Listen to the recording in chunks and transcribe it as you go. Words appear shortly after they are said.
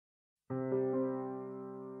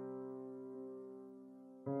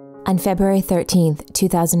On February 13,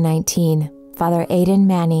 2019, Father Aedan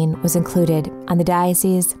Manning was included on the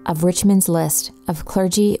Diocese of Richmond's list of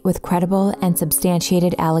clergy with credible and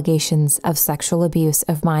substantiated allegations of sexual abuse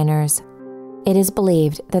of minors. It is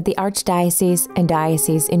believed that the Archdiocese and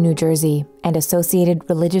Diocese in New Jersey and associated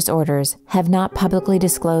religious orders have not publicly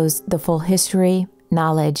disclosed the full history,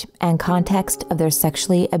 knowledge, and context of their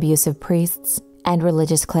sexually abusive priests and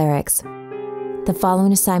religious clerics. The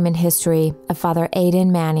following assignment history of Father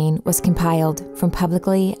Aedan Manning was compiled from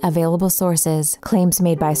publicly available sources, claims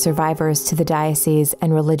made by survivors to the diocese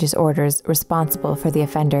and religious orders responsible for the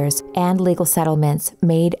offenders, and legal settlements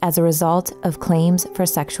made as a result of claims for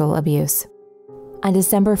sexual abuse. On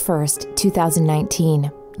December 1,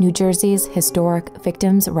 2019, New Jersey's Historic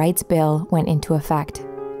Victims' Rights Bill went into effect,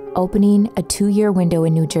 opening a 2-year window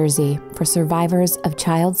in New Jersey for survivors of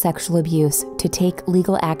child sexual abuse to take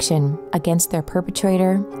legal action against their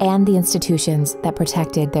perpetrator and the institutions that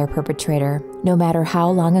protected their perpetrator, no matter how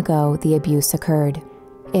long ago the abuse occurred.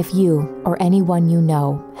 If you or anyone you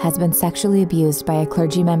know has been sexually abused by a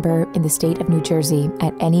clergy member in the state of New Jersey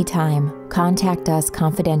at any time, contact us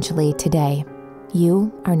confidentially today.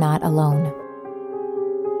 You are not alone.